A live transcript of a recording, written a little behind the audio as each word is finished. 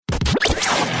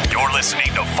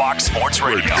listening to Fox Sports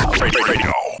Radio.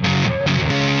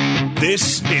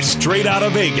 This is Straight Out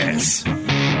of Vegas.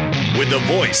 With the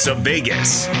voice of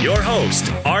Vegas, your host,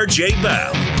 RJ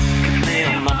Bell. Give me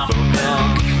a number,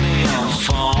 girl. Give me a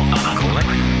phone. I collect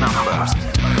numbers.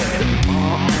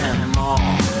 More and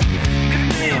more. Give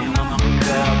me a number,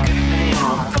 girl. Give me a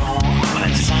phone. I'm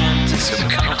a scientist of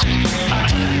counting. I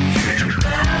tell you,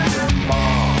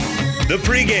 The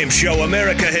pregame show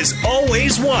America has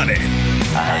always wanted.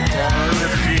 I tell the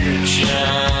future.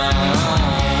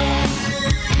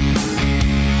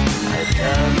 I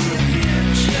tell the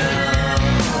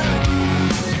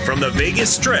future. From the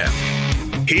Vegas Strip,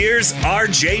 here's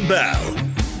RJ Bell.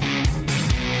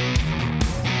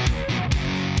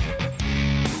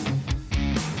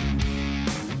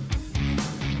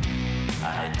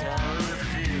 I tell the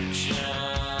future.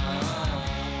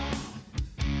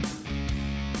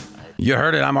 You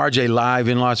heard it. I'm RJ live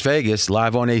in Las Vegas,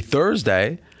 live on a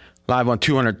Thursday, live on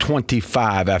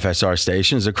 225 FSR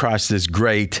stations across this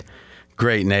great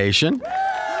nation.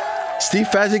 Steve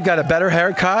Fezzik got a better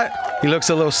haircut. He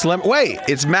looks a little slim. Wait,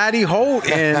 it's Matty Holt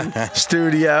in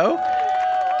studio.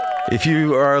 If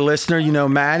you are a listener, you know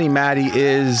Matty. Matty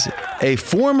is a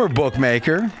former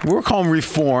bookmaker. We'll call him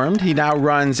reformed. He now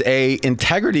runs a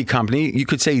integrity company. You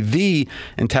could say the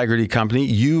integrity company,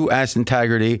 U.S.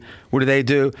 Integrity. What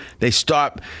do? They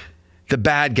stop the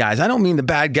bad guys. I don't mean the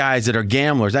bad guys that are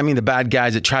gamblers. I mean the bad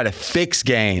guys that try to fix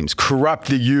games, corrupt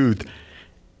the youth.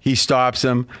 He stops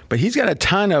them. But he's got a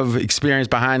ton of experience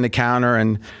behind the counter,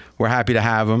 and we're happy to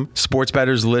have him. Sports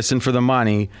bettors listen for the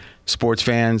money. Sports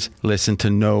fans listen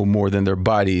to know more than their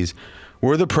buddies.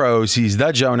 We're the pros. He's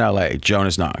the Joe in L.A.,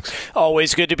 Jonas Knox.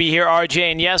 Always good to be here,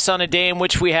 RJ. And yes, on a day in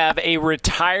which we have a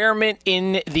retirement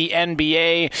in the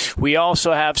NBA, we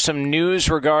also have some news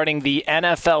regarding the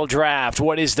NFL draft.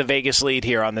 What is the Vegas lead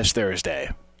here on this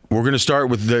Thursday? We're going to start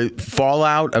with the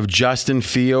fallout of Justin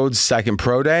Fields' second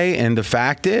pro day. And the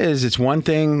fact is, it's one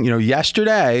thing,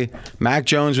 yesterday, Mac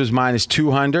Jones was minus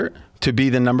 200 to be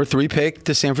the number 3 pick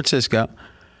to San Francisco.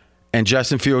 And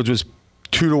Justin Fields was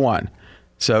 2-1.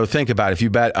 So think about it. If you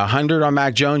bet 100 on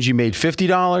Mac Jones, you made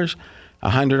 $50.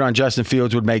 100 on Justin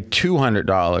Fields would make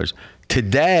 $200.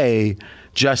 Today,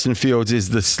 Justin Fields is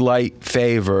the slight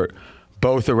favorite,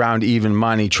 both around even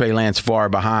money. Trey Lance far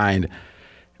behind.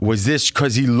 Was this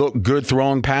because he looked good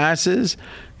throwing passes?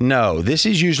 No. This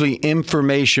is usually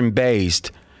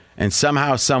information-based, and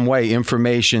somehow, some way,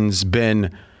 information's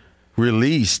been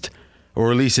released,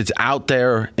 or at least it's out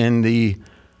there in the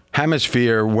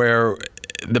hemisphere where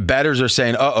the bettors are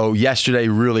saying, yesterday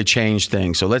really changed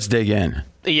things. So let's dig in.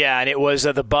 Yeah, and it was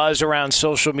the buzz around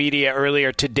social media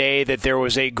earlier today that there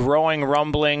was a growing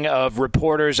rumbling of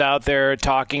reporters out there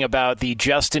talking about the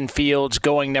Justin Fields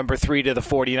going number 3 to the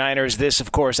 49ers. This,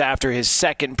 of course, after his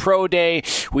second pro day.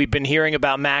 We've been hearing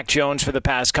about Mac Jones for the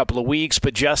past couple of weeks,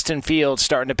 but Justin Fields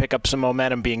starting to pick up some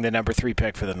momentum being the number 3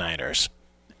 pick for the Niners.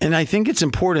 And I think it's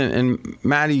important, and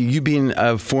Matty, you being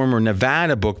a former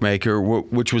Nevada bookmaker,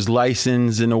 which was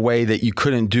licensed in a way that you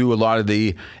couldn't do a lot of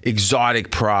the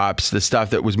exotic props, the stuff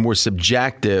that was more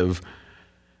subjective.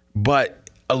 But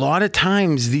a lot of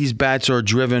times these bets are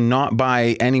driven not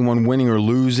by anyone winning or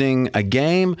losing a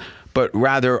game, but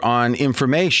rather on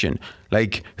information,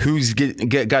 like who's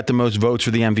got the most votes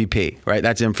for the MVP, right?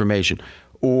 That's information.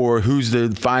 Or who's the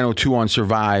final 2 on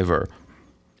Survivor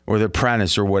or The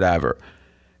Apprentice or whatever.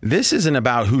 This isn't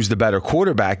about who's the better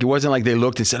quarterback. It wasn't like they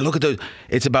looked and said, look at those.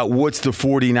 It's about what's the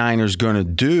 49ers going to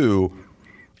do.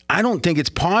 I don't think it's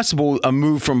possible a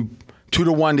move from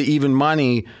 2-1 to even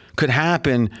money could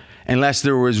happen unless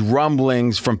there was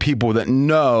rumblings from people that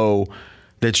know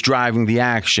that's driving the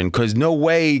action. Because no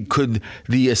way could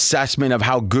the assessment of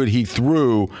how good he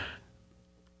threw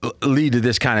lead to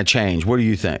this kind of change. What do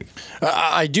you think?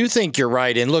 I do think you're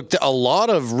right. And look, a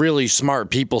lot of really smart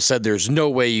people said there's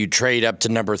no way you trade up to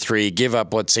number 3, give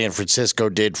up what San Francisco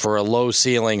did for a low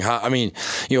ceiling,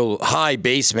 high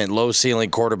basement, low ceiling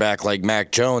quarterback like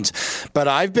Mac Jones. But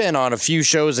I've been on a few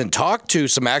shows and talked to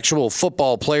some actual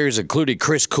football players, including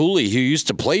Chris Cooley, who used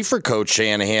to play for Coach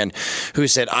Shanahan, who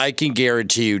said, I can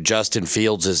guarantee you Justin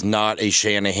Fields is not a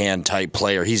Shanahan type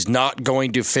player. He's not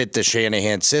going to fit the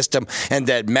Shanahan system, and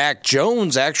that Mac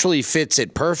Jones actually fits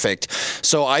it perfect.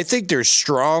 So I think there's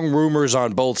strong rumors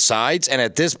on both sides, and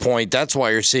at this point, that's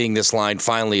why you're seeing this line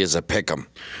finally as a pick'em.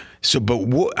 So, but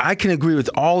I can agree with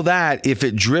all that if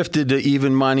it drifted to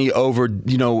even money over,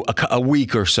 a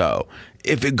week or so.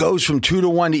 If it goes from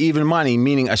 2-1 to even money,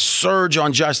 meaning a surge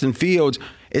on Justin Fields,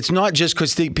 it's not just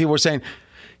because people are saying,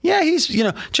 yeah, he's,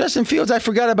 Justin Fields, I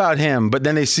forgot about him. But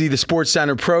then they see the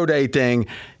SportsCenter Pro Day thing.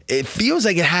 it feels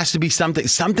like it has to be something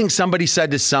somebody said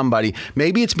to somebody.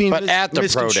 Maybe it's being But at the pro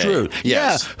day, misconstrued.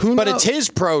 yes. Yeah, who But knows? it's his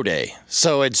pro day,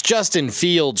 so it's Justin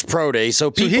Fields' pro day. So So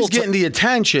people he's getting the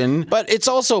attention. But it's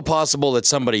also possible that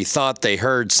somebody thought they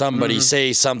heard somebody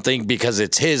say something because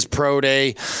it's his pro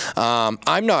day.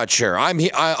 I'm not sure.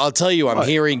 I'll tell you, I'm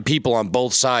hearing people on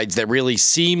both sides that really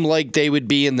seem like they would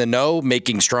be in the know,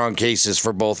 making strong cases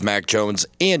for both Mac Jones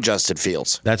and Justin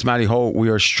Fields. That's Matty Holt. We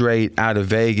are straight out of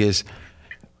Vegas.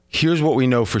 Here's what we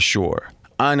know for sure,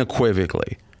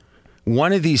 unequivocally.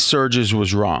 One of these surges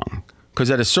was wrong. Because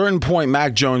at a certain point,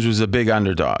 Mac Jones was a big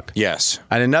underdog. Yes.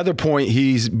 At another point,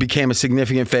 he became a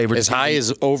significant favorite. As high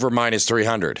as over minus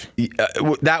 300.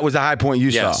 That was the high point you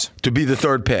Yes. saw, to be the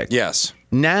third pick. Yes.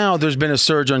 Now there's been a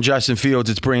surge on Justin Fields.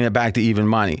 It's bringing it back to even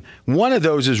money. One of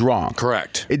those is wrong.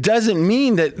 Correct. It doesn't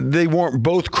mean that they weren't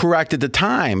both correct at the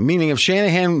time. Meaning if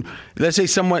Shanahan, let's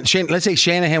say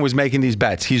Shanahan was making these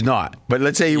bets. He's not. But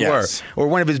let's say he Yes. were. Or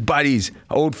one of his buddies,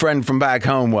 old friend from back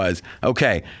home was.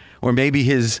 Okay. Or maybe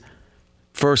his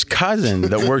first cousin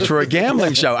that works for a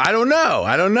gambling show. I don't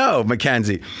know,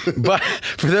 Mackenzie. But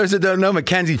for those that don't know,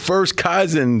 Mackenzie, first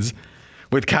cousins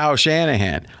with Kyle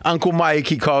Shanahan. Uncle Mike,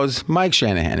 he calls Mike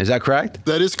Shanahan. Is that correct?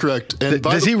 That is correct. And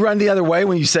Does he run the other way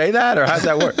when you say that, or how's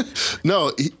that work?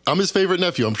 No, I'm his favorite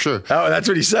nephew, I'm sure. Oh, that's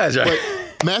what he says, right?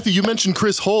 But Matthew, you mentioned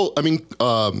Chris Holt.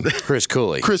 Chris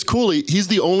Cooley. Chris Cooley, he's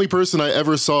the only person I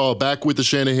ever saw back with the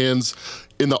Shanahans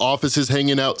in the offices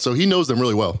hanging out, so he knows them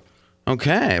really well.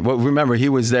 Okay. Well, remember, he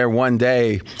was there one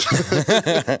day.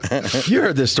 You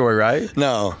heard this story, right?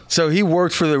 No. So he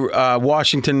worked for the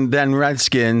Washington then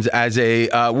Redskins as a,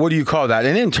 what do you call that?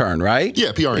 An intern, right?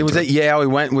 Yeah, PR He was intern. at Yale.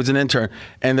 He was an intern.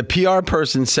 And the PR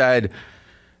person said,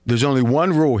 there's only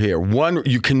one rule here.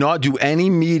 You cannot do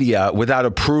any media without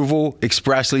approval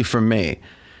expressly from me.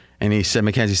 And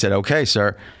Mackenzie said, okay,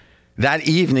 sir. That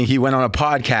evening, he went on a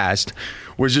podcast,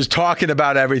 was just talking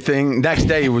about everything. Next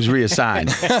day, he was reassigned.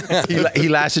 He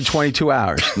lasted 22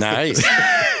 hours. Nice.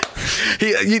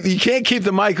 You can't keep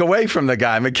the mic away from the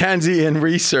guy. Mackenzie in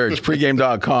research,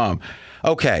 pregame.com.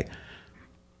 Okay.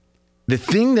 The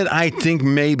thing that I think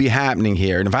may be happening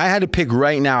here, and if I had to pick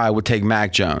right now, I would take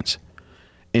Mac Jones.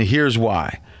 And here's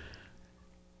why.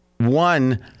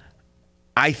 One,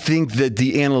 I think that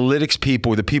the analytics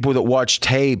people, the people that watch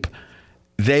tape,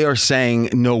 they are saying,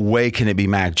 no way can it be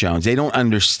Mac Jones. They don't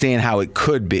understand how it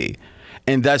could be.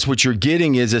 And that's what you're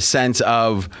getting is a sense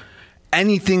of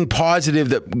anything positive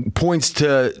that points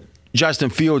to Justin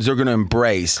Fields, they're going to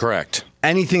embrace. Correct.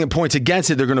 Anything that points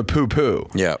against it, they're going to poo-poo.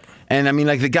 Yep. And I mean,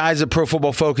 like the guys at Pro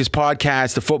Football Focus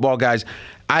podcast, the football guys,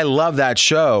 I love that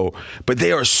show, but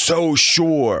they are so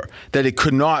sure that it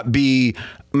could not be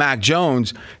Mac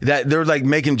Jones that they're like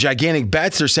making gigantic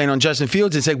bets. They're saying on Justin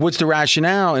Fields. It's like, what's the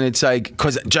rationale? And it's like,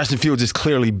 because Justin Fields is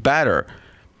clearly better.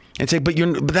 It's like, but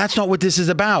that's not what this is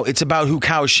about. It's about who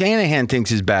Kyle Shanahan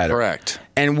thinks is better. Correct.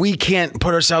 And we can't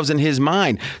put ourselves in his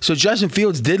mind. So Justin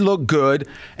Fields did look good.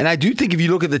 And I do think if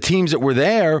you look at the teams that were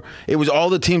there, it was all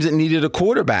the teams that needed a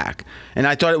quarterback. And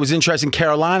I thought it was interesting.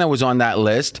 Carolina was on that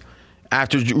list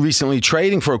after recently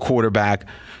trading for a quarterback.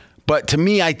 But to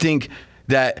me, I think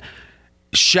that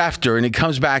Schefter, and it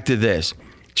comes back to this,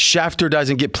 Schefter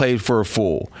doesn't get played for a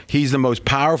fool. He's the most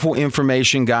powerful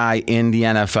information guy in the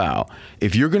NFL.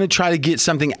 If you're going to try to get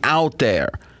something out there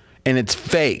and it's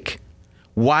fake,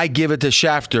 why give it to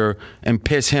Schefter and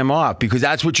piss him off? Because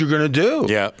that's what you're going to do.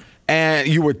 Yeah. And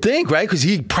you would think, right? Because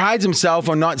he prides himself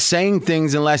on not saying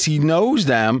things unless he knows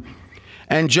them.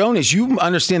 And Jonas, you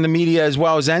understand the media as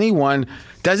well as anyone.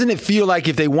 Doesn't it feel like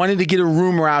if they wanted to get a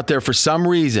rumor out there for some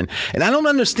reason, and I don't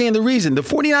understand the reason, the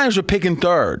 49ers are picking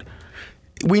third.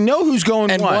 We know who's going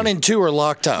And one. 1 and 2 are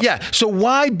locked up. Yeah, so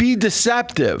why be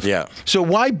deceptive? Yeah. So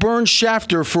why burn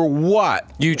Schefter for what?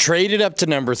 You traded up to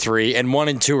number 3, and 1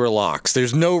 and 2 are locks.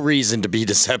 There's no reason to be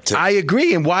deceptive. I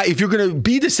agree. And why, if you're going to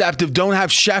be deceptive, don't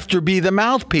have Schefter be the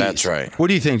mouthpiece. That's right. What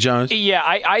do you think, Jones? Yeah,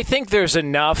 I think there's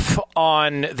enough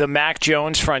on the Mac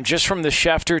Jones front just from the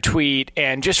Schefter tweet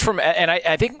and just from, and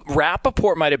I think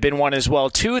Rappaport might have been one as well,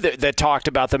 too, that talked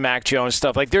about the Mac Jones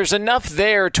stuff. Like, there's enough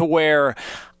there to where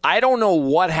I don't know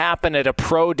what happened at a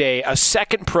pro day, a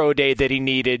second pro day that he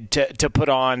needed to put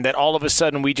on, that all of a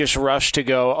sudden we just rushed to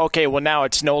go, okay, well, now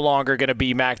it's no longer going to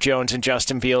be Mac Jones and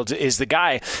Justin Fields is the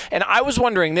guy. And I was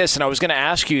wondering this, and I was going to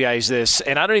ask you guys this,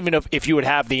 and I don't even know if you would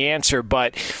have the answer,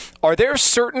 but are there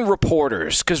certain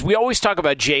reporters, because we always talk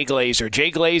about Jay Glazer. Jay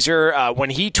Glazer,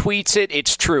 when he tweets it,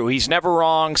 it's true. He's never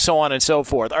wrong, so on and so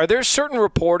forth. Are there certain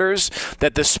reporters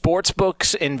that the sports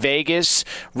books in Vegas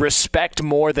respect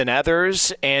more than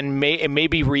others and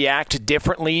maybe react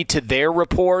differently to their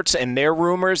reports and their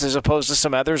rumors as opposed to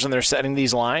some others when they're setting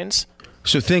these lines?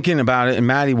 So thinking about it, and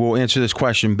Maddie will answer this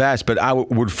question best, but I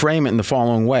would frame it in the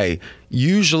following way.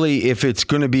 Usually if it's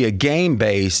going to be a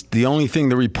game-based, the only thing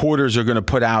the reporters are going to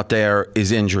put out there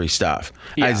is injury stuff.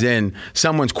 Yeah. As in,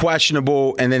 someone's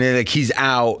questionable, and then like he's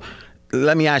out.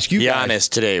 Let me ask you Giannis guys.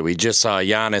 today. We just saw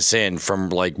Giannis in from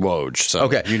like Woj, so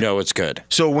Okay. you know it's good.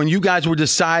 So when you guys were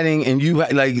deciding, and you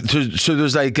like, so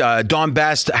there's like Don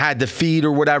Best had the feed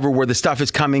or whatever where the stuff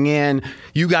is coming in.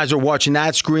 You guys are watching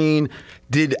that screen.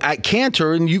 Did at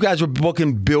Cantor, and you guys were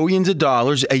booking billions of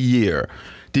dollars a year.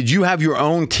 Did you have your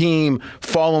own team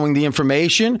following the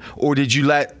information, or did you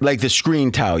let like the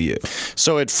screen tell you?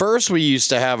 So at first we used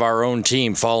to have our own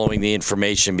team following the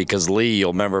information because Lee,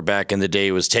 you'll remember back in the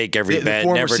day, was take every The bet,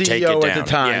 former never take CEO it down. at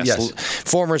the time, yes.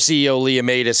 Former CEO Lee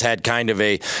Amatis had kind of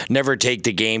a never take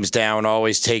the games down,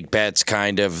 always take bets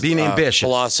kind of Being ambitious.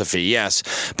 philosophy,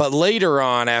 yes. But later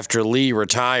on, after Lee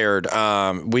retired,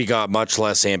 we got much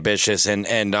less ambitious,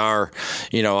 and our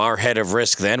head of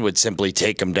risk then would simply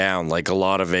take them down, like a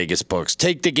lot of Vegas books.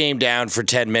 Take the game down for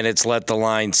 10 minutes, let the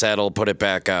line settle, put it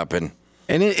back up. And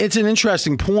it's an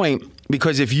interesting point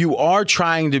because if you are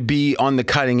trying to be on the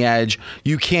cutting edge,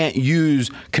 you can't use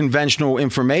conventional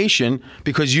information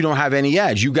because you don't have any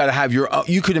edge. You got to have your own.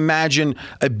 You could imagine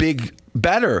a big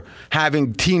better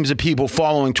having teams of people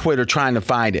following Twitter trying to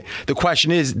find it. The question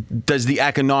is, does the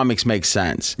economics make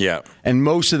sense? Yeah. And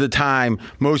most of the time,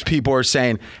 most people are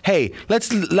saying, hey,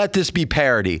 let's let this be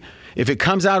parity. If it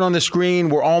comes out on the screen,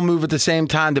 we'll all move at the same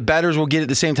time. The bettors will get it at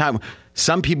the same time.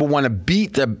 Some people want to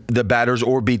beat the bettors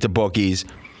or beat the bookies.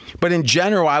 But in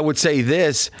general, I would say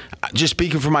this, just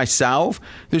speaking for myself,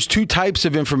 there's two types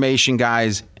of information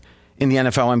guys in the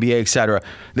NFL, NBA, et cetera.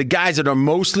 The guys that are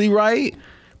mostly right,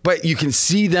 but you can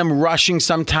see them rushing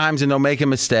sometimes and they'll make a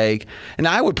mistake. And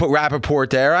I would put Rappaport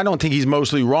there. I don't think he's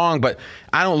mostly wrong, but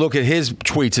I don't look at his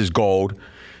tweets as gold.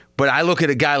 But I look at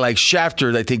a guy like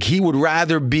Schefter, I think he would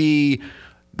rather be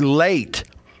late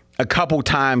a couple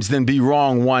times than be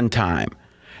wrong one time.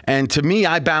 And to me,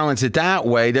 I balance it that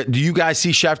way. Do you guys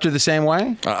see Schefter the same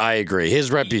way? I agree.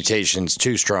 His reputation's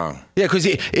too strong. Yeah, because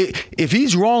if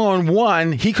he's wrong on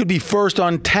one, he could be first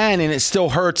on 10 and it still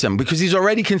hurts him because he's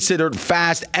already considered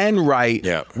fast and right.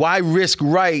 Yeah. Why risk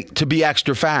right to be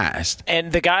extra fast?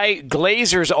 And the guy,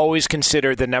 Glazer's always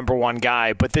considered the number one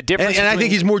guy, but the difference And I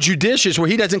think he's more judicious where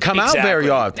he doesn't come out very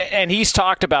often. And he's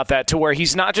talked about that to where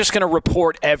he's not just going to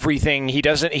report everything.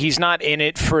 He's not in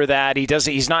it for that.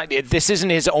 This isn't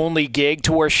his only gig,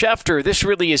 to where Schefter, this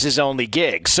really is his only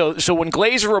gig. So when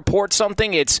Glazer reports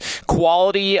something, it's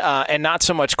quality and not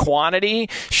so much quantity.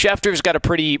 Schefter's got a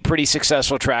pretty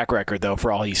successful track record, though,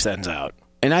 for all he sends out.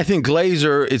 And I think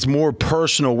Glazer is more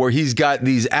personal, where he's got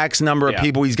these X number of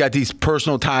people he's got these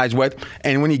personal ties with,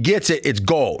 and when he gets it, it's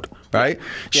gold, right?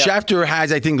 Yeah. Schefter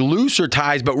has, I think, looser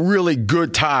ties, but really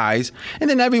good ties. And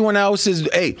then everyone else is,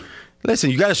 hey,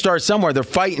 listen, you got to start somewhere. They're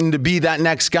fighting to be that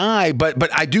next guy, but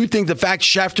I do think the fact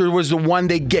Schefter was the one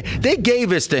they gave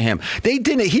this to him. He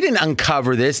didn't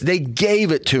uncover this. They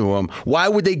gave it to him. Why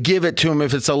would they give it to him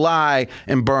if it's a lie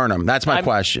and burn him? That's my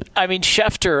question. I mean,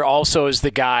 Schefter also is the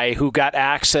guy who got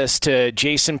access to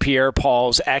Jason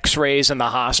Pierre-Paul's X-rays in the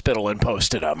hospital and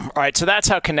posted them. All right, so that's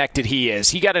how connected he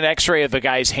is. He got an X-ray of a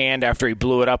guy's hand after he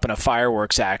blew it up in a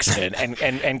fireworks accident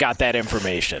and got that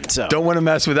information. So don't want to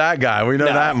mess with that guy. We know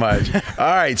that much. All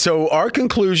right, so our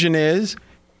conclusion is,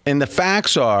 and the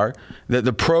facts are, that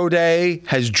the Pro Day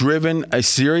has driven a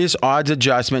serious odds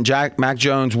adjustment. Mac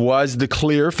Jones was the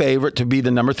clear favorite to be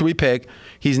the number 3 pick.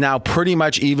 He's now pretty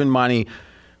much even money,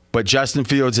 but Justin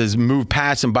Fields has moved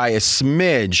past him by a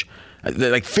smidge,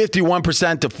 like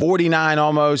 51% to 49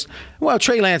 almost. Well,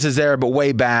 Trey Lance is there, but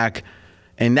way back.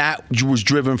 And that was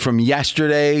driven from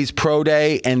yesterday's Pro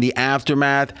Day and the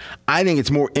aftermath. I think it's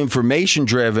more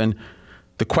information-driven.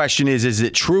 The question is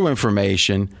it true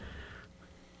information?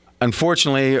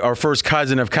 Unfortunately, our first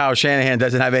cousin of Kyle Shanahan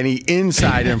doesn't have any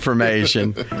inside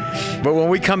information. But when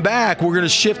we come back, we're going to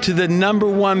shift to the number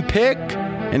 1 pick,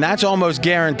 and that's almost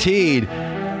guaranteed.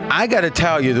 I got to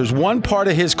tell you, there's one part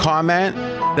of his comment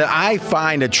that I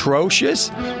find atrocious.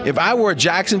 If I were a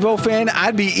Jacksonville fan,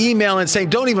 I'd be emailing saying,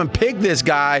 don't even pick this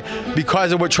guy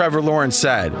because of what Trevor Lawrence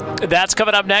said. That's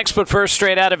coming up next, but first,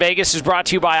 Straight Out of Vegas is brought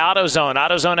to you by AutoZone.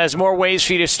 AutoZone has more ways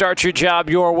for you to start your job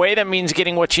your way. That means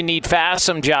getting what you need fast.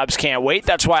 Some jobs can't wait.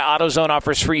 That's why AutoZone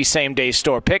offers free same-day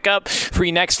store pickup.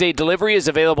 Free next-day delivery is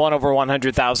available on over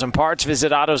 100,000 parts.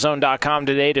 Visit AutoZone.com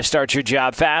today to start your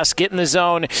job fast. Get in the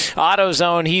zone.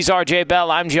 AutoZone. He's RJ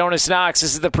Bell. I'm Jonas Knox.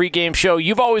 This is the pregame show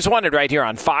you've always wanted right here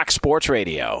on Fox Sports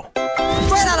Radio.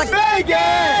 Straight Out of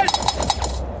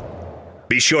Vegas!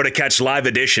 Be sure to catch live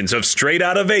editions of Straight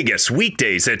Out of Vegas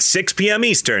weekdays at 6 p.m.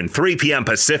 Eastern, 3 p.m.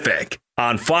 Pacific.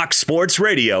 on Fox Sports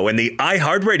Radio and the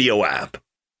iHeartRadio app.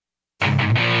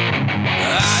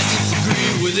 I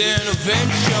disagree with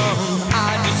intervention.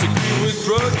 I disagree with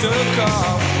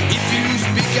protocol. If you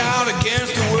speak out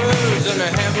against the words, then the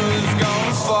heavens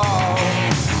gonna fall.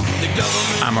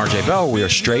 I'm RJ Bell. We are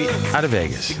straight out of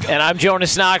Vegas. And I'm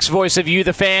Jonas Knox, voice of You,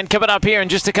 the fan. Coming up here in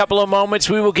just a couple of moments,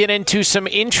 we will get into some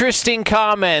interesting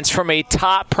comments from a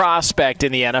top prospect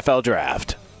in the NFL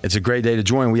draft. It's a great day to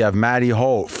join. We have Matty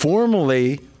Holt,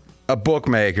 formerly a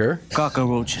bookmaker.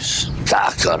 Cockroaches,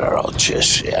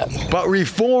 yeah. But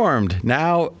reformed.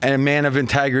 Now a man of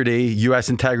integrity,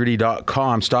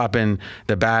 usintegrity.com, stopping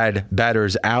the bad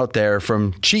bettors out there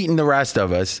from cheating the rest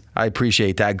of us. I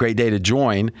appreciate that. Great day to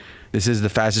join. This is the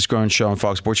fastest growing show on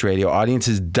Fox Sports Radio. Audience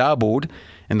has doubled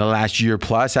in the last year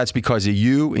plus. That's because of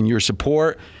you and your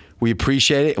support. We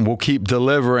appreciate it, and we'll keep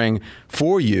delivering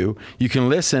for you. You can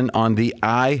listen on the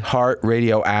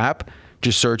iHeartRadio app.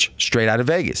 Just search Straight Out of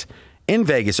Vegas. In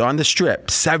Vegas, on the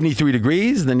Strip, 73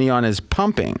 degrees. The neon is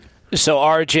pumping. So,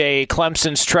 RJ,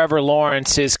 Clemson's Trevor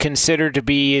Lawrence is considered to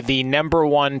be the number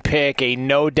one pick, a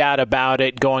no doubt about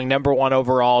it, going number one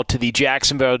overall to the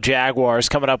Jacksonville Jaguars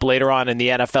coming up later on in the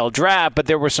NFL draft. But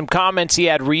there were some comments he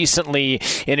had recently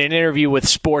in an interview with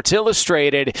Sports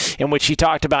Illustrated in which he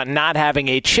talked about not having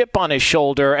a chip on his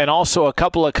shoulder, and also a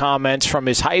couple of comments from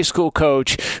his high school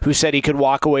coach who said he could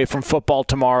walk away from football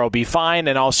tomorrow, be fine,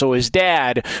 and also his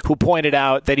dad who pointed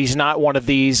out that he's not one of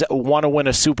these want to win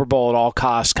a Super Bowl at all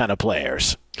costs kind of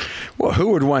players. Well, who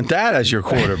would want that as your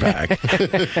quarterback?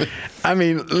 I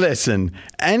mean, listen,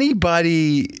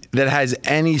 anybody that has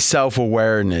any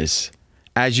self-awareness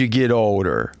as you get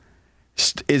older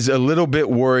is a little bit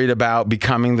worried about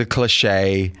becoming the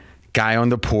cliche guy on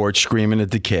the porch screaming at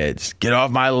the kids. Get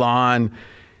off my lawn.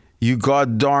 You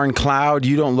god darn cloud.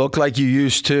 You don't look like you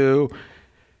used to.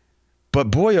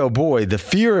 But boy, oh boy, the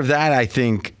fear of that, I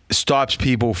think, stops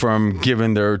people from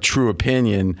giving their true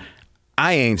opinion.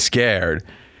 I ain't scared.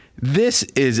 This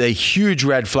is a huge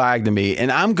red flag to me,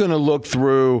 and I'm going to look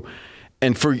through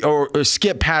and or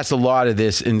skip past a lot of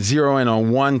this and zero in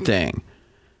on one thing.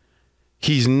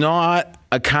 He's not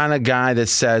a kind of guy that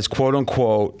says, quote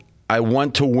unquote, I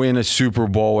want to win a Super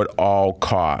Bowl at all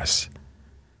costs.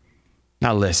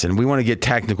 Now listen, we want to get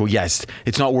technical. Yes,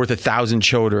 it's not worth 1,000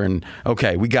 children.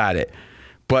 Okay, we got it.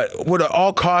 But what at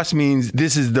all costs means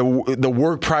this is the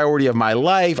work priority of my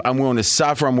life. I'm willing to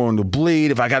suffer. I'm willing to bleed.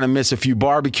 If I got to miss a few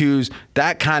barbecues,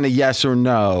 that kind of yes or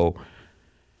no.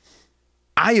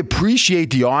 I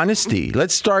appreciate the honesty.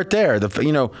 Let's start there.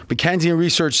 McKenzie and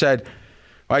research said,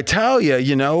 I tell you, at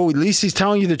least he's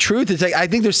telling you the truth. It's like, I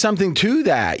think there's something to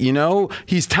that.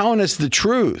 He's telling us the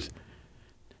truth.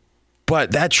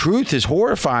 But that truth is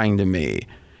horrifying to me.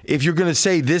 If you're going to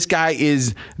say this guy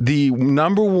is the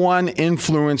number one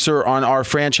influencer on our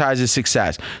franchise's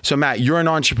success. So, Matt, you're an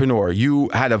entrepreneur. You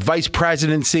had a vice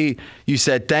presidency. You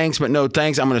said, thanks, but no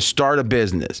thanks. I'm going to start a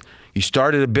business. You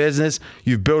started a business.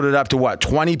 You've built it up to what,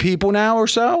 20 people now or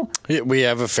so? Yeah, we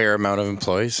have a fair amount of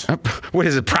employees. What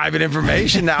is it, private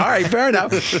information now? All right, fair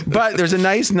enough. But there's a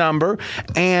nice number.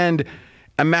 And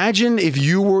imagine if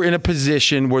you were in a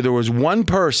position where there was one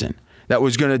person that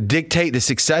was going to dictate the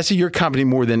success of your company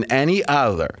more than any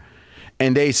other.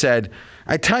 And they said,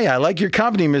 I tell you, I like your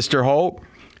company, Mr. Holt,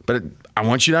 but I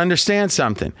want you to understand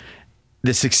something.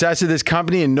 The success of this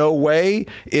company in no way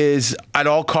is at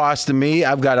all costs to me.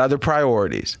 I've got other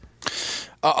priorities.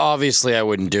 Obviously, I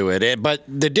wouldn't do it. But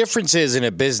the difference is, in a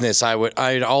business,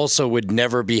 I also would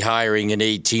never be hiring an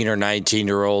 18 or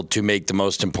 19-year-old to make the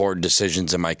most important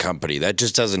decisions in my company. That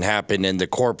just doesn't happen in the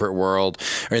corporate world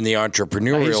or in the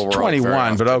entrepreneurial world. He's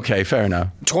 21, but okay, fair enough.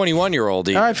 21-year-old.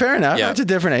 All right, fair enough. Yeah. That's a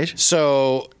different age.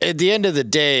 So at the end of the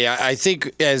day, I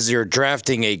think as you're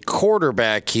drafting a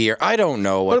quarterback here, I don't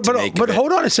know what to make of it. But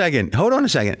hold on a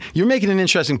second. You're making an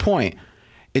interesting point.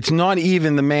 It's not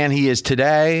even the man he is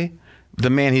today, the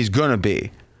man he's going to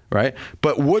be, right?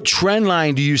 But what trend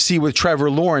line do you see with Trevor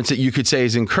Lawrence that you could say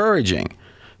is encouraging?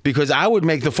 Because I would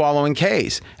make the following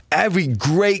case. Every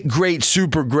great,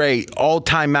 super great,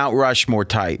 all-time Mount Rushmore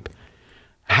type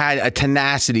had a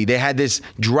tenacity. They had this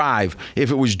drive. If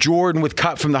it was Jordan with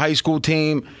cut from the high school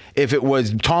team, if it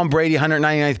was Tom Brady,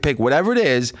 199th pick, whatever it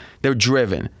is, they're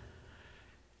driven.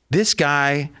 This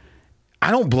guy,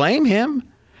 I don't blame him.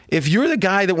 If you're the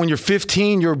guy that when you're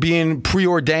 15, you're being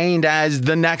preordained as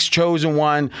the next chosen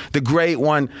one, the great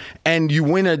one, and you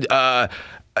win a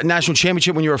national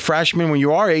championship when you're a freshman, when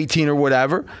you are 18 or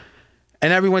whatever,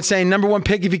 and everyone's saying number one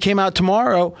pick if you came out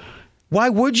tomorrow, why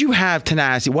would you have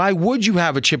tenacity? Why would you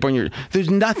have a chip on your... There's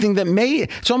nothing that made...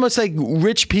 It's almost like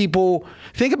rich people...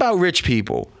 Think about rich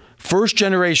people. First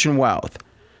generation wealth.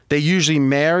 They usually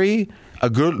marry, a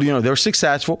good, they're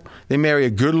successful. They marry a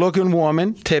good-looking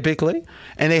woman, typically,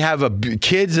 and they have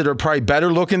kids that are probably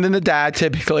better looking than the dad,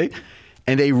 typically,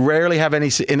 and they rarely have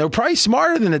any, and they're probably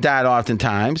smarter than the dad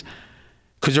oftentimes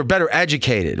because they're better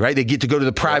educated, right? They get to go to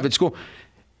the private school,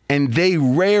 and they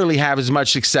rarely have as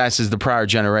much success as the prior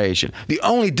generation. The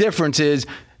only difference is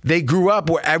they grew up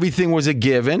where everything was a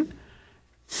given,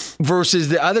 versus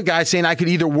the other guy saying I could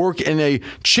either work in a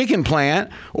chicken plant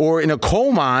or in a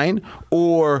coal mine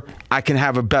or I can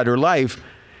have a better life.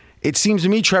 It seems to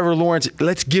me Trevor Lawrence,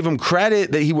 let's give him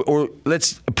credit or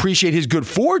let's appreciate his good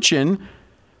fortune,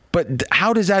 but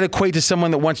how does that equate to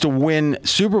someone that wants to win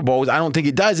Super Bowls? I don't think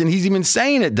it does, and he's even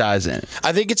saying it doesn't.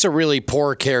 I think it's a really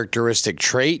poor characteristic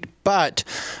trait, but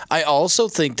I also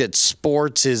think that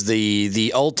sports is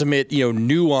the ultimate,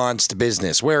 nuanced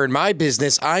business, where in my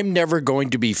business, I'm never going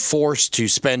to be forced to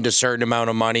spend a certain amount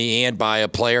of money and buy a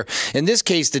player. In this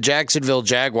case, the Jacksonville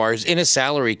Jaguars, in a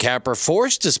salary cap, are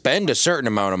forced to spend a certain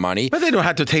amount of money. But they don't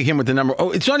have to take him with the number.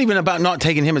 Oh, it's not even about not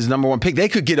taking him as the number one pick. They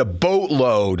could get a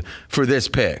boatload for this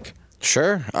pick.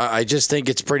 Sure. I just think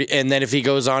it's pretty. And then if he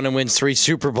goes on and wins 3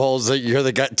 Super Bowls, you're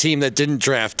the team that didn't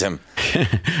draft him.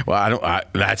 Well,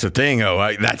 that's the thing,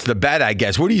 though. That's the bet, I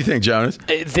guess. What do you think, Jonas?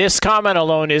 This comment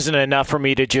alone isn't enough for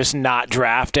me to just not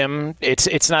draft him.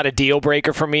 It's not a deal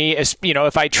breaker for me.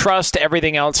 If I trust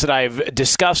everything else that I've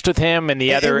discussed with him and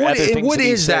the other things. What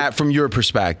is that from your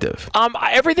perspective?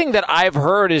 Everything that I've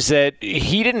heard is that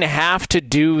he didn't have to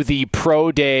do the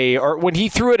pro day, or when he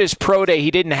threw it his pro day,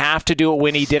 he didn't have to do it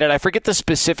when he did it. I forget the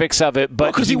specifics of it,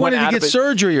 but because he wanted to get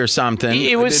surgery or something.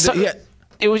 It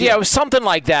was something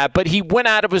like that, but he went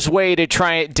out of his way to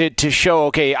try to show,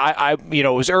 okay, it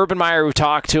was Urban Meyer who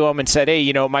talked to him and said, hey,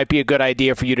 it might be a good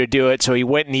idea for you to do it. So he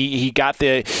went and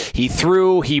he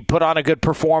threw, he put on a good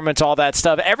performance, all that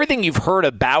stuff. Everything you've heard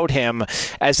about him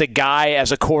as a guy,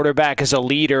 as a quarterback, as a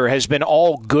leader has been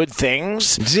all good things.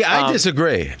 See, I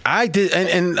disagree. I did,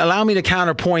 and allow me to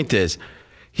counterpoint this.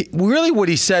 Really what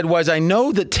he said was, I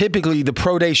know that typically the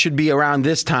pro day should be around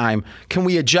this time. Can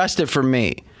we adjust it for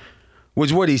me?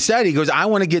 Was what he said. He goes, I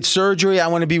want to get surgery. I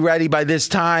want to be ready by this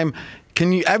time.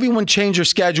 Can everyone change your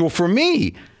schedule for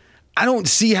me? I don't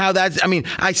see how that's,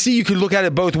 I see you could look at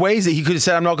it both ways, that he could have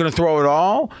said, I'm not going to throw it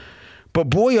all. But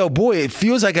boy, oh boy, it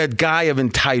feels like a guy of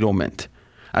entitlement.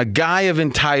 And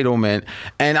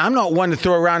I'm not one to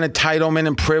throw around entitlement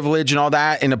and privilege and all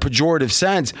that in a pejorative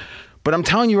sense. But I'm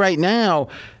telling you right now,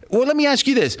 well, let me ask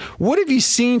you this. What have you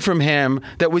seen from him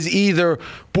that was either,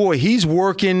 boy, he's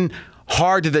working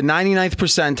hard to the 99th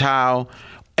percentile,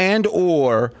 and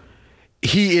or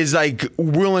he is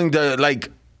willing to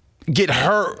get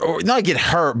hurt, or not get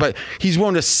hurt, but he's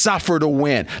willing to suffer to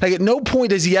win. At no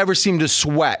point does he ever seem to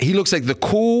sweat. He looks like the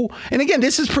cool, and again,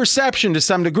 this is perception to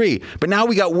some degree, but now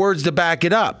we got words to back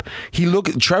it up.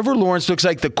 Trevor Lawrence looks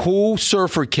like the cool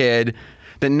surfer kid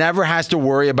that never has to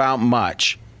worry about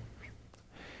much.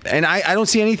 And I don't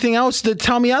see anything else to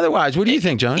tell me otherwise. What do you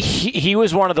think, John? He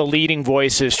was one of the leading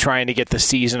voices trying to get the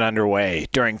season underway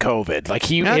during COVID.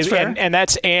 That's fair.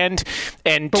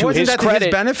 And but to wasn't his that credit, to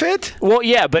his benefit? Well,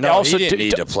 yeah, but also he didn't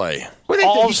need to play.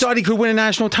 Well, he thought he could win a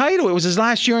national title. It was his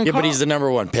last year in college. But he's the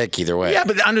number one pick either way. Yeah,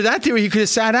 but under that theory, he could have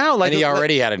sat out. And he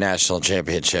already had a national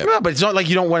championship. Yeah, but it's not like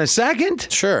you don't win a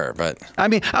second. Sure, but I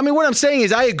mean, what I'm saying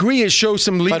is, I agree. It shows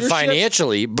some leadership. But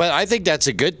financially, I think that's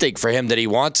a good thing for him that he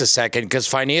wants a second, because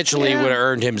financially it would have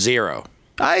earned him 0.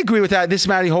 I agree with that. This is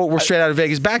Matty Holt. We're straight out of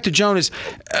Vegas. Back to Jonas.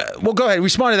 Well, go ahead.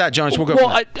 Respond to that, Jonas. We'll go.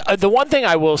 Well, the one thing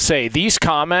I will say, these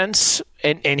comments,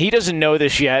 and he doesn't know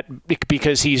this yet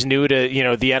because he's new to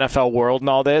the NFL world and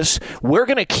all this. We're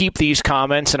going to keep these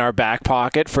comments in our back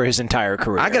pocket for his entire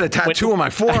career. I got a tattoo on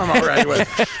my forearm already.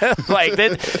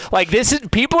 This is,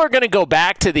 people are going to go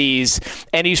back to these,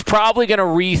 and he's probably going to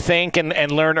rethink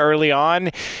and learn early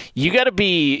on. You got to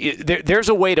be there's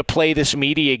a way to play this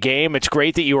media game. It's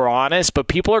great that you were honest, but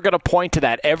people are going to point to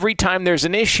that every time there's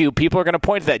an issue. People are going to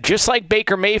point to that, just like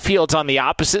Baker Mayfield's on the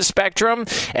opposite spectrum.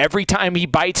 Every time he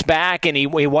bites back and he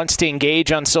wants to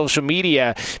engage on social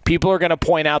media, people are going to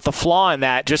point out the flaw in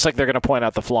that, just like they're going to point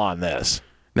out the flaw in this.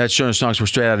 That's Jonas Knox. We're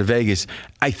straight out of Vegas.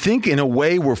 I think in a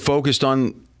way we're focused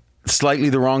on slightly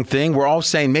the wrong thing. We're all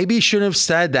saying maybe he shouldn't have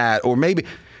said that, or maybe,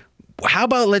 how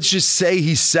about let's just say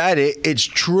he said it, it's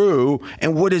true,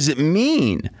 and what does it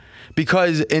mean?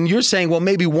 Because, and you're saying, well,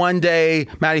 maybe one day,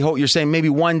 Matty Holt, you're saying maybe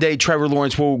one day Trevor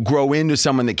Lawrence will grow into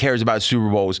someone that cares about Super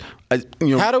Bowls.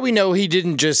 How do we know he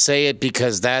didn't just say it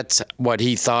because that's what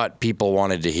he thought people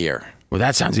wanted to hear? Well,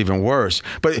 that sounds even worse.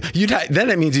 But then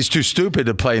it means he's too stupid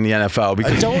to play in the NFL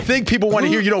because I don't think people want to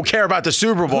hear you don't care about the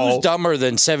Super Bowl. Who's dumber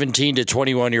than 17 to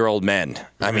 21-year-old men?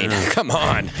 I mean, come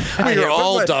on. You're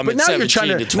all dumb at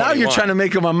 17 to 21. Now you're trying to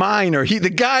make him a minor. The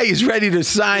guy is ready to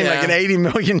sign like an $80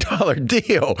 million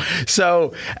deal.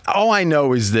 So all I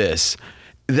know is this,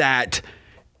 that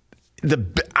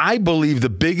I believe the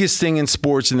biggest thing in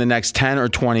sports in the next 10 or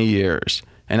 20 years,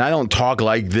 and I don't talk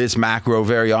like this macro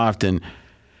very often,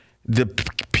 the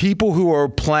people who are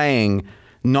playing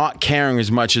not caring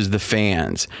as much as the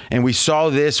fans. And we saw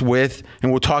this with,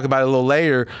 and we'll talk about it a little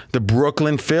later, the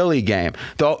Brooklyn-Philly game.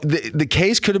 The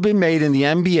case could have been made in the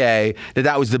NBA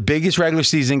that was the biggest regular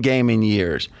season game in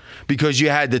years because you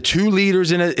had the two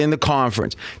leaders in the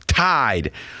conference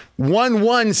tied,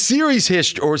 1-1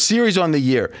 series on the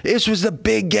year. This was the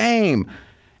big game.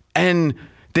 And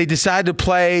they decided to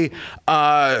play,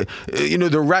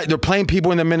 they're playing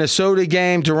people in the Minnesota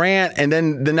game, Durant, and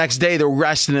then the next day they're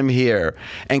resting him here.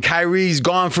 And Kyrie's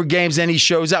gone for games, then he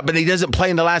shows up, but he doesn't play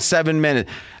in the last 7 minutes.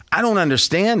 I don't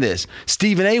understand this.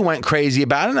 Stephen A. went crazy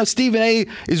about it. Now, Stephen A.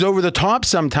 is over the top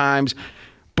sometimes,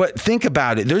 but think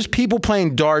about it. There's people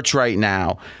playing darts right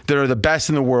now that are the best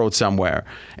in the world somewhere.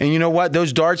 And you know what?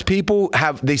 Those darts people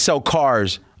they sell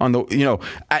cars on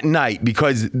at night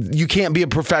because you can't be a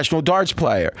professional darts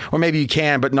player. Or maybe you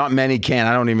can, but not many can.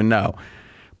 I don't even know.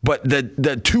 But the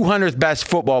 200th best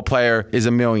football player is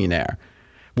a millionaire.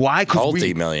 Why?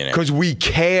 Multi-millionaire. Because we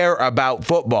care about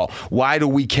football. Why do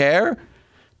we care?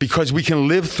 Because we can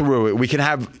live through it. We can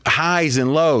have highs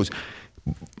and lows.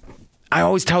 I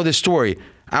always tell this story.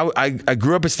 I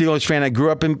grew up a Steelers fan. I grew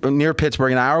up near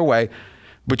Pittsburgh, an hour away.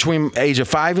 Between age of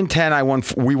 5 and 10,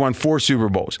 we won 4 Super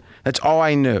Bowls. That's all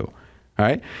I knew. All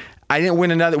right. We didn't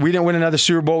win another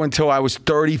Super Bowl until I was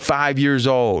 35 years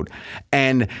old.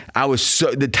 And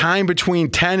the time between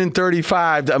 10 and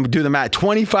 35, I'm do the math,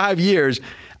 25 years,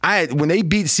 when they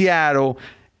beat Seattle,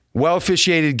 well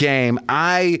officiated game,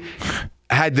 I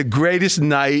had the greatest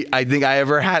night I think I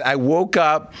ever had. I woke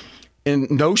up in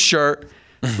no shirt,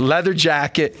 leather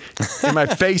jacket, and my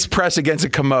face pressed against a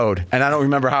commode. And I don't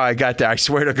remember how I got there. I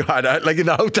swear to God, like in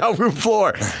the hotel room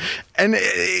floor. And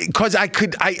because I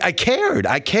cared.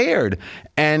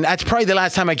 And that's probably the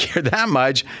last time I cared that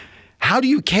much. How do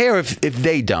you care if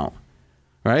they don't?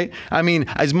 Right? I mean,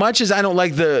 as much as I don't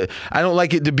like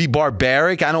it to be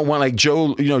barbaric. I don't want like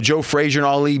Joe Frazier and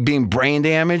Ali being brain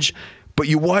damaged. But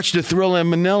you watch the Thriller in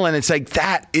Manila, and it's like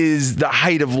that is the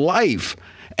height of life.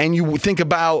 And you think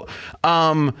about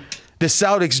the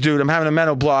Celtics dude. I'm having a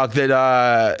mental block that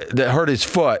hurt his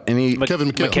foot, and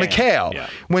Kevin McHale. Yeah.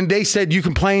 When they said you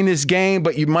can play in this game,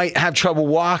 but you might have trouble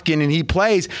walking, and he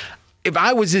plays. If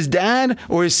I was his dad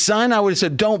or his son, I would have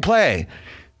said, "Don't play."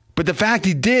 But the fact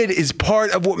he did is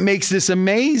part of what makes this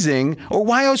amazing. Or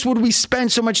why else would we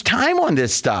spend so much time on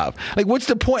this stuff? Like, what's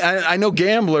the point? I know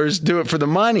gamblers do it for the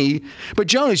money, but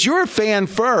Jonas, you're a fan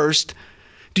first.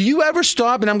 Do you ever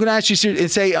stop, and I'm going to ask you seriously, and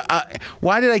say,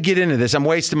 why did I get into this? I'm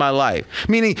wasting my life.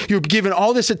 Meaning you're giving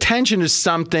all this attention to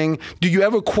something. Do you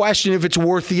ever question if it's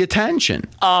worth the attention?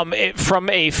 From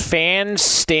a fan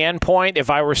standpoint, if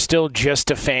I were still just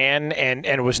a fan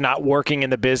and was not working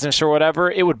in the business or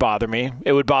whatever, it would bother me.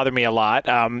 It would bother me a lot.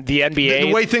 The NBA...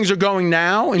 The way things are going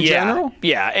now in general?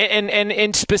 Yeah.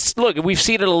 And look, we've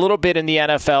seen it a little bit in the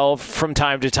NFL from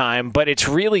time to time, but it's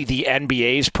really the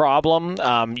NBA's problem.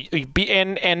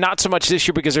 And not so much this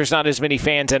year because there's not as many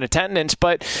fans in attendance,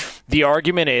 but the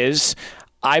argument is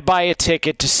I buy a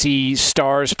ticket to see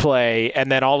stars play,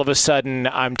 and then all of a sudden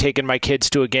I'm taking my kids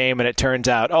to a game, and it turns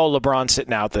out, LeBron's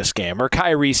sitting out this game, or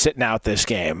Kyrie's sitting out this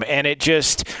game, and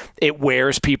it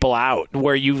wears people out.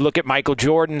 Where you look at Michael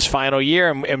Jordan's final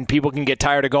year, and people can get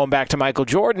tired of going back to Michael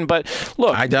Jordan, but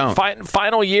look, I don't.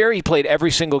 Final year, he played every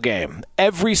single game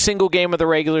of the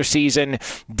regular season,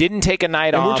 didn't take a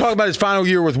night off. We're talking about his final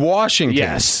year with Washington.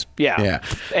 Yes, yeah.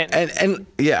 And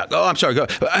yeah. Oh, I'm sorry.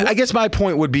 I guess my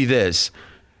point would be this.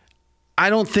 I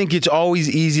don't think it's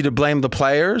always easy to blame the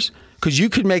players, because you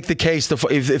could make the case,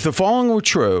 if the following were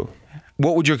true,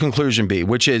 what would your conclusion be?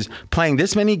 Which is playing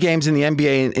this many games in the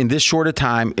NBA in this short a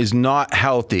time is not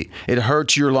healthy. It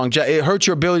hurts your longevity. It hurts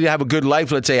your ability to have a good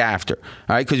life, let's say, after.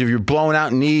 All right? Because if you're blowing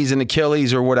out knees and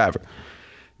Achilles or whatever.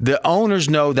 The owners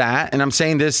know that, and I'm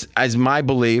saying this as my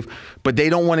belief, but they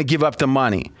don't want to give up the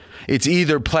money. It's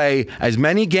either play as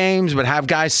many games but have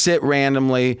guys sit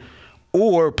randomly,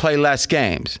 or play less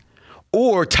games,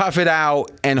 or tough it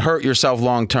out and hurt yourself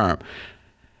long term.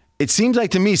 It seems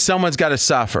like to me someone's got to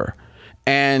suffer.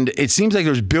 And it seems like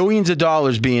there's billions of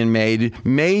dollars being made,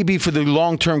 maybe for the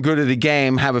long-term good of the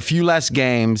game, have a few less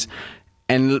games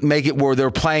and make it where they're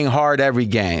playing hard every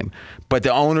game. But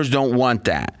the owners don't want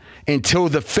that until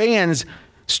the fans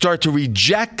start to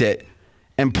reject it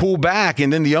and pull back.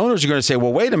 And then the owners are going to say,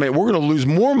 well, wait a minute, we're going to lose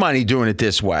more money doing it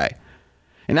this way.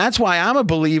 And that's why I'm a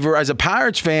believer as a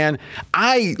Pirates fan.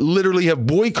 I literally have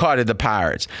boycotted the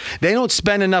Pirates. They don't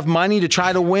spend enough money to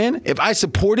try to win. If I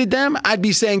supported them, I'd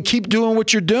be saying, keep doing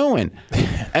what you're doing.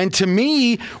 And to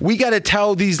me, we got to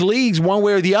tell these leagues one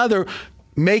way or the other,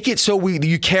 make it so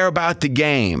you care about the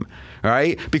game, all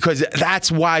right? Because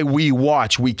that's why we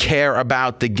watch. We care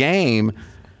about the game.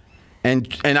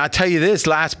 And I'll tell you this,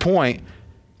 last point,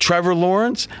 Trevor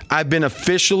Lawrence, I've been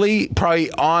officially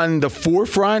probably on the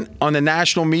forefront on the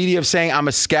national media of saying I'm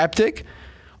a skeptic.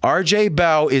 RJ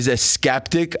Bell is a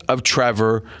skeptic of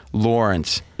Trevor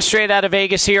Lawrence. Straight out of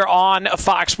Vegas here on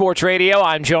Fox Sports Radio.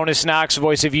 I'm Jonas Knox,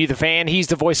 voice of You, the fan. He's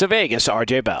the voice of Vegas,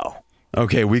 RJ Bell.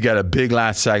 Okay, we got a big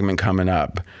last segment coming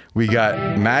up. We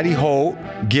got Matty Holt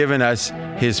giving us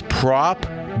his prop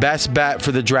best bet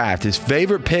for the draft, his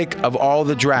favorite pick of all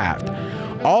the draft.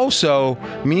 Also,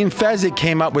 me and Fezzik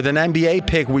came up with an NBA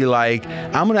pick we like.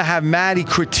 I'm going to have Matty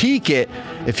critique it.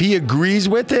 If he agrees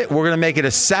with it, we're going to make it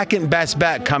a second best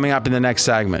bet coming up in the next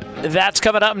segment. That's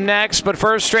coming up next. But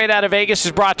first, Straight Out of Vegas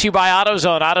is brought to you by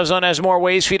AutoZone. AutoZone has more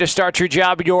ways for you to start your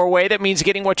job your way. That means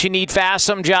getting what you need fast.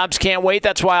 Some jobs can't wait.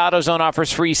 That's why AutoZone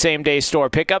offers free same-day store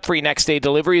pickup. Free next-day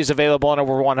delivery is available on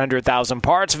over 100,000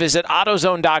 parts. Visit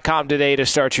AutoZone.com today to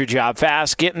start your job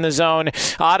fast. Get in the zone.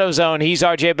 AutoZone. He's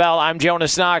RJ Bell. I'm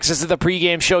Jonas Knox. This is the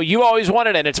pregame show you always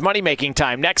wanted, and it's money-making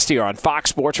time next year on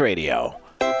Fox Sports Radio.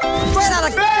 Straight out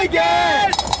of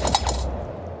Vegas!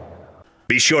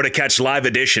 Be sure to catch live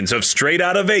editions of Straight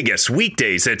Out of Vegas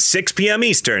weekdays at 6 p.m.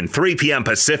 Eastern, 3 p.m.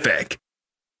 Pacific.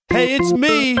 Hey, it's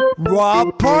me,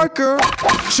 Rob Parker.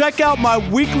 Check out my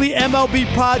weekly MLB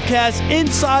podcast,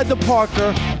 Inside the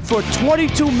Parker, for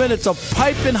 22 minutes of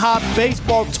piping hot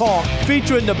baseball talk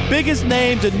featuring the biggest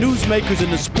names and newsmakers in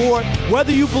the sport.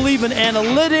 Whether you believe in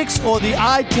analytics or the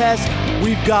eye test,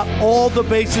 we've got all the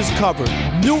bases covered.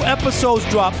 New episodes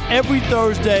drop every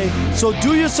Thursday, so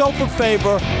do yourself a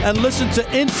favor and listen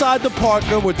to Inside the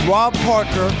Parker with Rob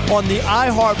Parker on the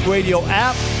iHeartRadio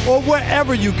app or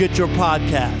wherever you get your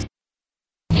podcast.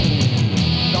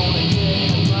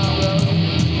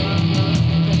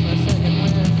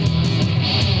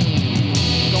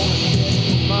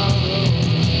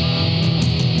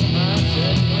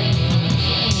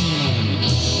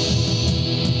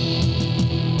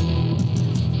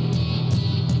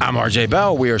 I'm RJ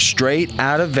Bell. We are straight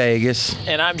out of Vegas.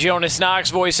 And I'm Jonas Knox,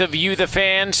 voice of You, the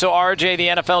fan. So, RJ, the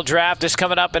NFL draft is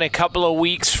coming up in a couple of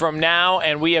weeks from now,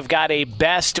 and we have got a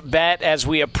best bet as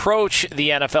we approach the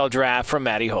NFL draft from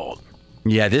Matty Holt.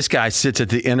 Yeah, this guy sits at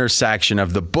the intersection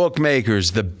of the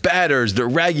bookmakers, the bettors, the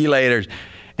regulators,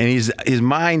 and his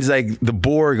mind's like the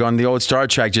Borg on the old Star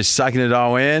Trek, just sucking it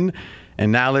all in.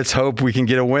 And now let's hope we can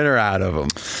get a winner out of them.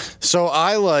 So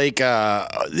I like,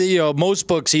 most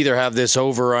books either have this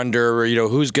over under, or,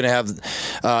 who's going to have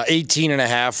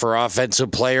 18.5 for offensive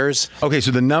players. Okay,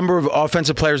 so the number of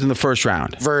offensive players in the first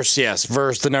round versus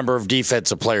the number of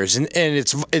defensive players, and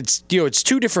it's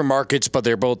two different markets, but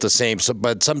they're both the same. So,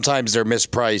 but sometimes they're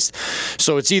mispriced.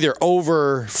 So it's either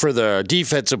over for the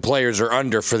defensive players or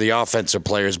under for the offensive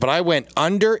players. But I went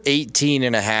under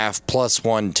 18.5 plus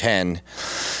 110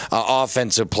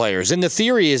 offensive players. And the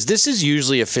theory is this is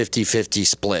usually a 50-50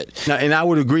 split. Now, and I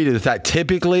would agree to that.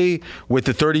 Typically, with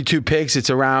the 32 picks, it's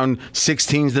around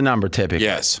 16 is the number typically.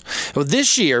 Yes. Well,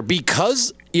 this year,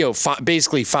 because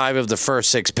basically 5 of the first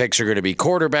 6 picks are going to be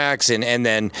quarterbacks, and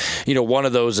then, one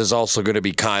of those is also going to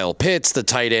be Kyle Pitts, the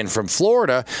tight end from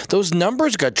Florida. Those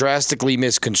numbers got drastically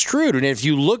misconstrued. And if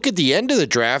you look at the end of the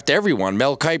draft, everyone,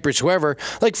 Mel Kiper's, whoever,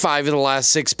 like 5 of the last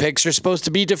 6 picks are supposed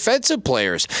to be defensive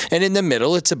players. And in the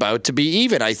middle, it's about to be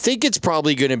even. I think it's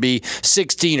probably going to be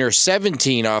 16 or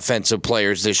 17 offensive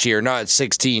players this year, not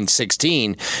 16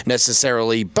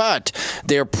 necessarily, but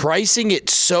they're pricing it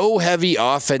so heavy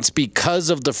offense because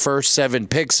of the first 7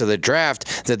 picks of the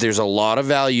draft that there's a lot of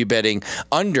value betting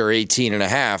under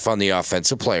 18.5 on the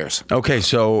offensive players. Okay,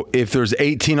 so if there's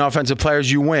 18 offensive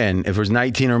players, you win. If there's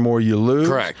 19 or more, you lose.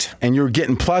 Correct. And you're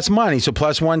getting plus money, so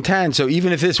plus 110. So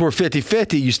even if this were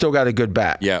 50-50, you still got a good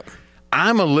bet. Yep.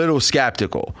 I'm a little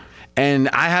skeptical, and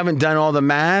I haven't done all the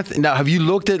math. Now, have you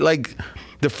looked at like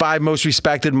the 5 most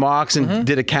respected mocks and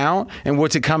did a count? And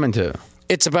what's it coming to?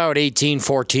 It's about 18,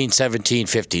 14, 17,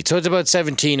 15. So it's about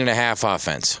 17.5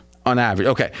 offense. On average.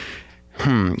 Okay.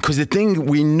 Because the thing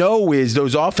we know is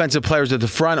those offensive players at the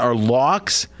front are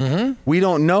locks. Mm-hmm. We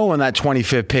don't know on that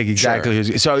 25th pick exactly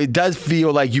who's. So it does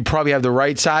feel like you probably have the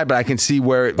right side, but I can see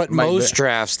where it But most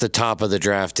drafts, the top of the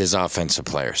draft is offensive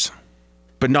players.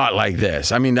 but not like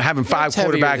this. I mean, having 5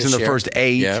 quarterbacks in the first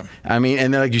 8. Yeah. I mean,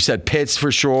 and then like you said, Pitts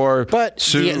for sure. But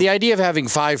the idea of having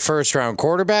 5 first-round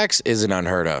quarterbacks isn't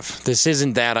unheard of. This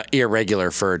isn't that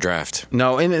irregular for a draft.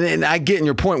 No, and I get in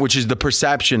your point, which is the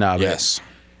perception of it. Yes.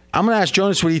 I'm going to ask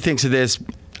Jonas what he thinks of this.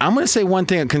 I'm going to say one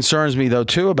thing that concerns me, though,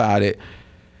 too, about it.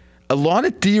 A lot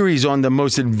of theories on the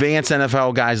most advanced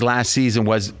NFL guys last season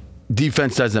was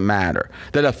defense doesn't matter.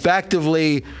 That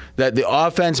effectively, that the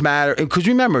offense matter. Because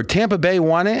remember, Tampa Bay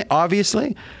won it,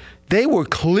 obviously. They were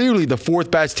clearly the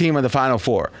 4th best team in the Final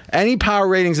Four. Any power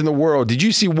ratings in the world, did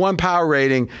you see one power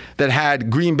rating that had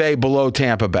Green Bay below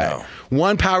Tampa Bay? No.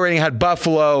 One power rating had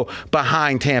Buffalo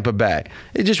behind Tampa Bay.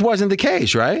 It just wasn't the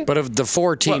case, right? But of the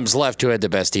 4 teams left, who had the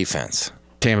best defense?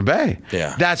 Tampa Bay.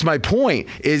 Yeah. That's my point,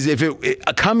 is if it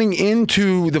coming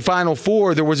into the Final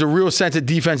Four, there was a real sense that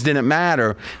defense didn't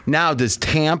matter. Now, does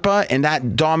Tampa and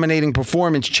that dominating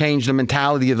performance change the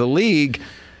mentality of the league?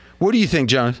 What do you think,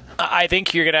 Jonas? I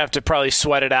think you're going to have to probably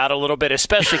sweat it out a little bit,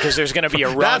 especially because there's going to be a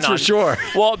run. That's for sure.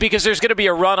 Well, because there's going to be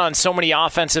a run on so many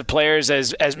offensive players,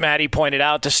 as Maddie pointed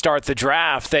out, to start the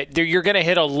draft, that you're going to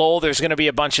hit a lull. There's going to be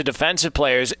a bunch of defensive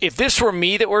players. If this were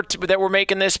me that were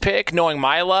making this pick, knowing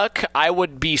my luck, I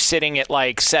would be sitting at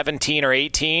like 17 or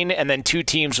 18, and then 2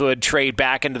 teams would trade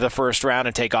back into the first round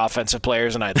and take offensive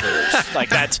players, and I'd lose. Like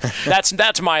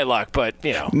that's my luck. But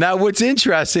you know. Now, what's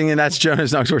interesting, and that's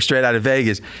Jonas Knoxville straight out of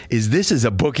Vegas, is this is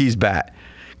a bookie's bet.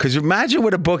 Because imagine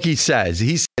what a bookie says.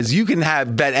 He says, you can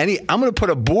bet any, I'm going to put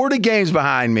a board of games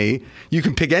behind me. You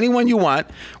can pick anyone you want,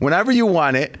 whenever you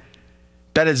want it.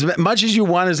 Bet as much as you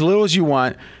want, as little as you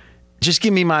want. Just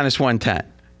give me minus 110.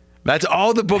 That's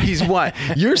all the bookies want.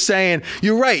 You're saying,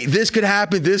 you're right, this could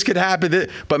happen,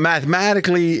 but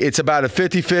mathematically, it's about a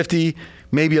 50-50,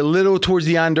 maybe a little towards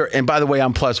the under. And by the way,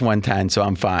 I'm plus 110, so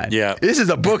I'm fine. Yeah. This is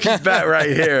a bookie's bet right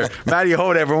here. Matty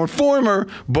Holt, everyone, former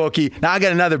bookie. Now I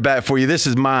got another bet for you. This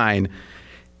is mine.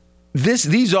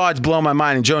 These odds blow my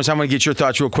mind. And Jonas, I'm going to get your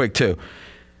thoughts real quick too.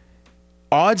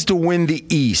 Odds to win the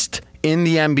East in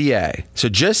the NBA. So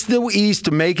just the East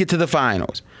to make it to the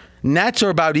finals. Nets are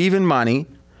about even money.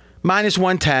 Minus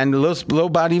 110, a little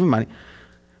about even money.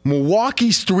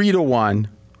 Milwaukee's 3-1,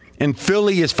 and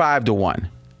Philly is 5-1.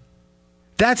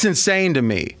 That's insane to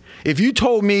me. If you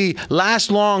told me last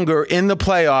longer in the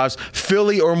playoffs,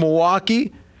 Philly or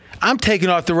Milwaukee, I'm taking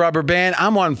off the rubber band.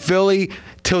 I'm on Philly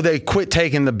till they quit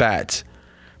taking the bets.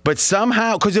 But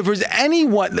somehow, because if there's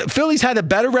anyone, Philly's had a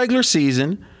better regular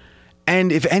season,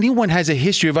 and if anyone has a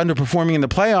history of underperforming in the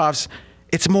playoffs,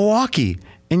 it's Milwaukee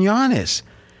and Giannis.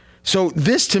 So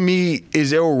this to me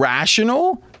is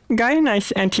irrational.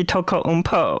 Giannis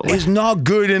Antetokounmpo is not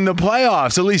good in the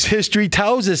playoffs. At least history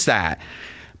tells us that.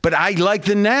 But I like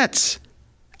the Nets.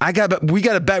 We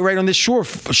got a bet right on this show,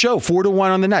 4-1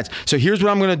 on the Nets. So here's what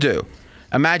I'm going to do.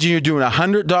 Imagine you're doing a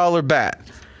 $100 bet.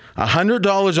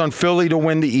 $100 on Philly to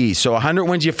win the East. So 100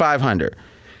 wins you 500.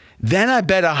 Then I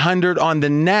bet 100 on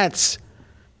the Nets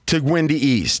to win the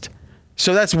East.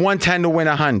 So that's 110 to win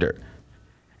 100.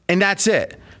 And that's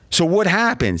it. So what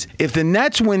happens? If the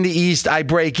Nets win the East, I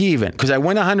break even because I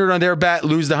win 100 on their bet,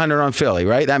 lose the 100 on Philly,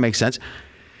 right? That makes sense.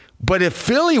 But if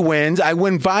Philly wins, I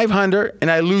win 500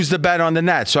 and I lose the bet on the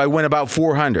Nets. So I win about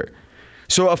 400.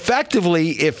 So effectively,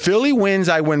 if Philly wins,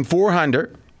 I win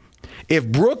 400. If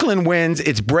Brooklyn wins,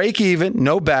 it's break even,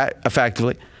 no bet,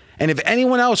 effectively. And if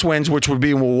anyone else wins, which would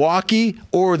be Milwaukee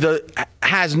or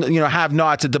have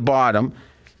nots at the bottom,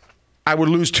 I would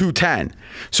lose 210.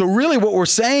 So really what we're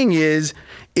saying is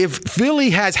if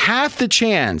Philly has half the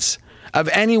chance of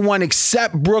anyone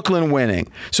except Brooklyn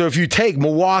winning, so if you take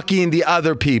Milwaukee and the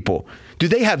other people, do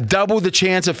they have double the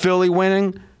chance of Philly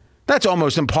winning? That's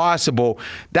almost impossible.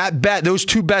 That bet, those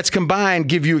 2 bets combined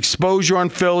give you exposure on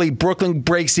Philly. Brooklyn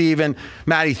breaks even.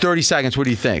 Matty, 30 seconds. What do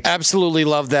you think? Absolutely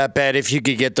love that bet if you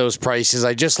could get those prices.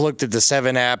 I just looked at the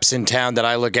 7 apps in town that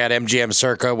I look at, MGM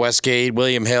Circa, Westgate,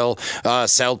 William Hill,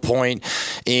 South Point,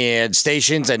 and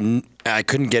stations, and I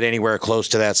couldn't get anywhere close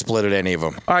to that split at any of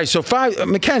them. All right, so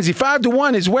Mackenzie,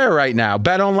 5-1 is where right now?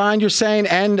 Bet Online, you're saying,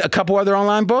 and a couple other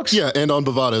online books? Yeah, and on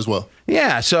Bovada as well.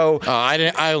 Yeah, so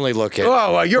I only look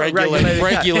at you're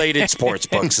regulated sports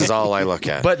books is all I look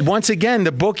at. But once again,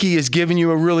 the bookie is giving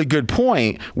you a really good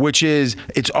point, which is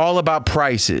it's all about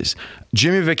prices.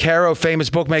 Jimmy Vaccaro, famous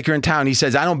bookmaker in town, he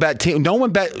says, "I don't bet teams.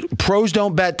 Pros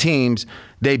don't bet teams;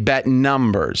 they bet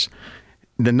numbers."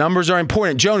 The numbers are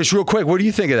important. Jonas, real quick, what do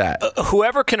you think of that?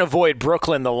 Whoever can avoid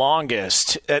Brooklyn the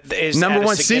longest is number at a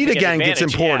one seed significant again advantage.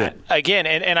 gets important. Yeah. Again,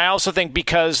 and I also think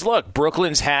because, look,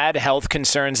 Brooklyn's had health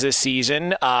concerns this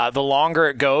season. The longer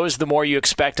it goes, the more you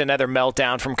expect another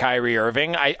meltdown from Kyrie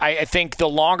Irving. I think the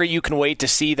longer you can wait to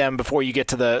see them before you get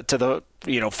to the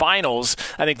finals,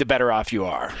 I think the better off you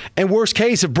are. And worst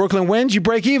case, if Brooklyn wins, you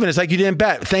break even. It's like you didn't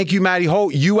bet. Thank you, Matty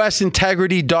Holt.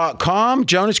 usintegrity.com.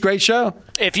 Jonas, great show.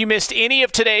 If you missed any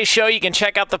of today's show, you can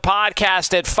check out the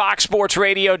podcast at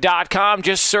foxsportsradio.com.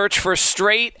 Just search for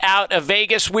Straight Out of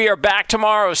Vegas. We are back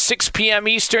tomorrow, 6 p.m.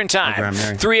 Eastern Time,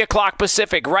 3 o'clock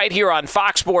Pacific, right here on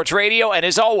Fox Sports Radio. And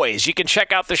as always, you can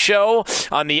check out the show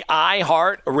on the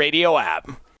iHeart Radio app.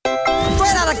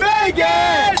 Straight Out of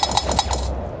Vegas!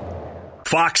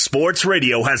 Fox Sports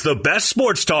Radio has the best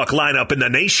sports talk lineup in the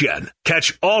nation.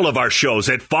 Catch all of our shows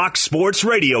at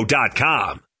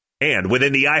foxsportsradio.com. And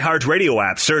within the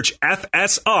iHeartRadio app, search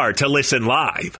FSR to listen live.